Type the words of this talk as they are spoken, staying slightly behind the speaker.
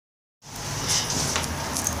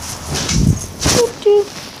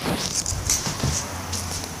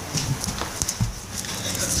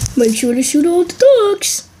Make sure to shoot all the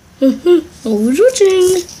dogs. Always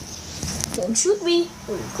watching. Don't shoot me,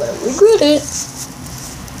 or you're gonna regret it.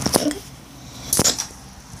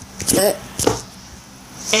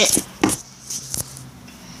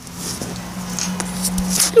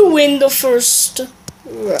 You win the first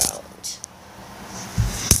round.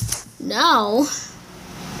 Now,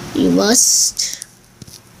 you must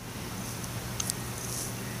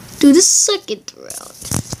do the second round.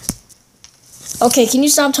 Okay, can you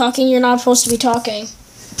stop talking? You're not supposed to be talking.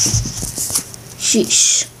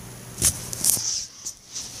 Sheesh.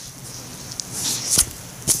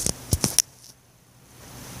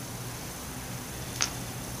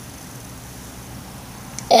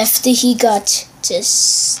 After he got to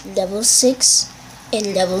level 6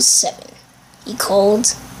 and level 7, he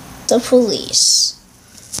called the police.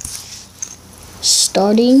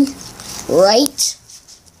 Starting right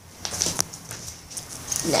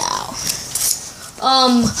now.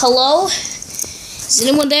 Hello? Is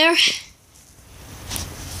anyone there?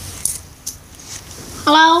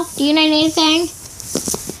 Hello? Do you need anything?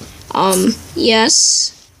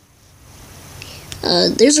 Yes.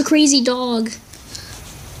 There's a crazy dog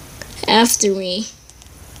after me.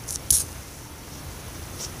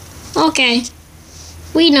 Okay.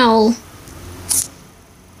 We know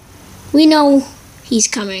he's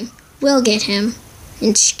coming. We'll get him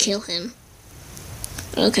and kill him.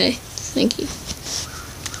 Okay, thank you.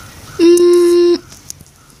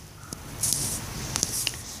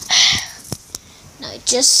 Now I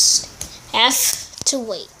just have to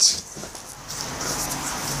wait.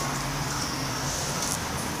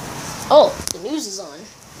 Oh, the news is on.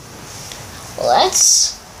 Well,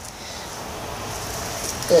 that's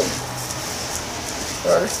good.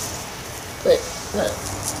 But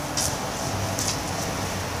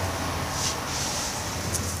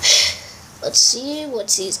let's see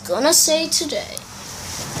what he's gonna say today.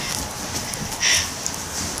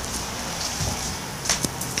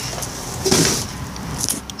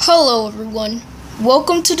 Hello everyone,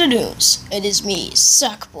 welcome to the news. It is me,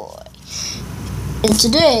 Sackboy. And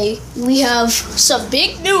today we have some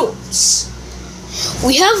big news.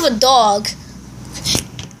 We have a dog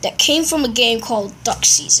that came from a game called Duck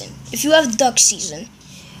Season. If you have Duck Season,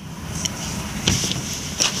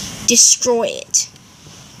 destroy it.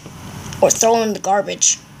 Or throw it in the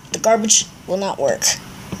garbage. The garbage will not work.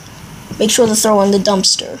 Make sure to throw it in the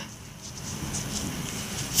dumpster.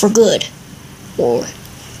 For good. Or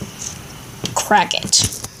crack it.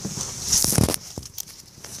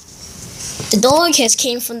 The dog has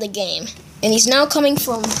came from the game. And he's now coming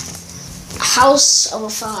from a house of a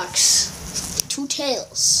fox. 2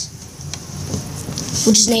 Tails.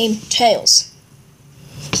 Which is named Tails.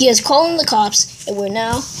 He is calling the cops. And we're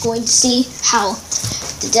now going to see how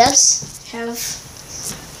the deaths have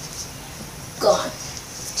gone.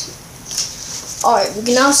 Alright, we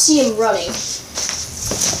can now see him running.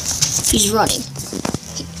 He's running.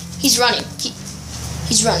 He's running.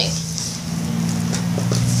 He's running.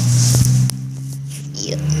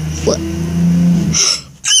 Yeah. What?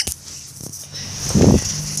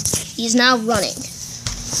 He's now running.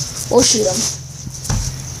 We'll shoot him.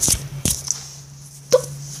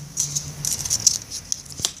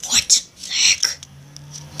 What the heck?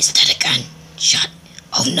 Is that a gun? Shot.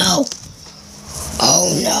 Oh no. Oh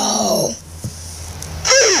no.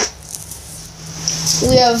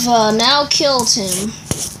 We have now killed him.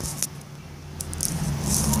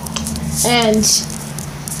 And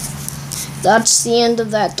that's the end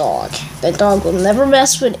of that dog. That dog will never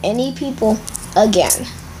mess with any people again.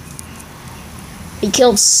 He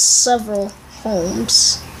killed several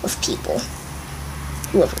homes of people.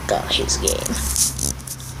 Whoever got his game.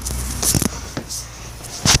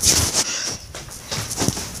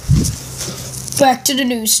 Back to the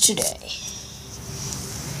news today.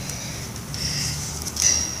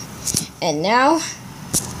 And now,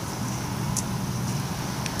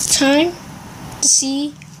 time to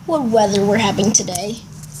see what weather we're having today.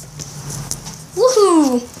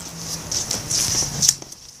 Woohoo!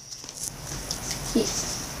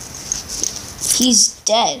 He's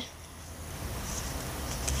dead.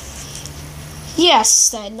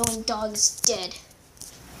 Yes, that annoying dog is dead.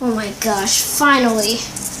 Oh my gosh, finally.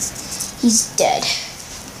 He's dead.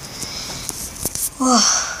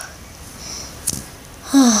 Oh.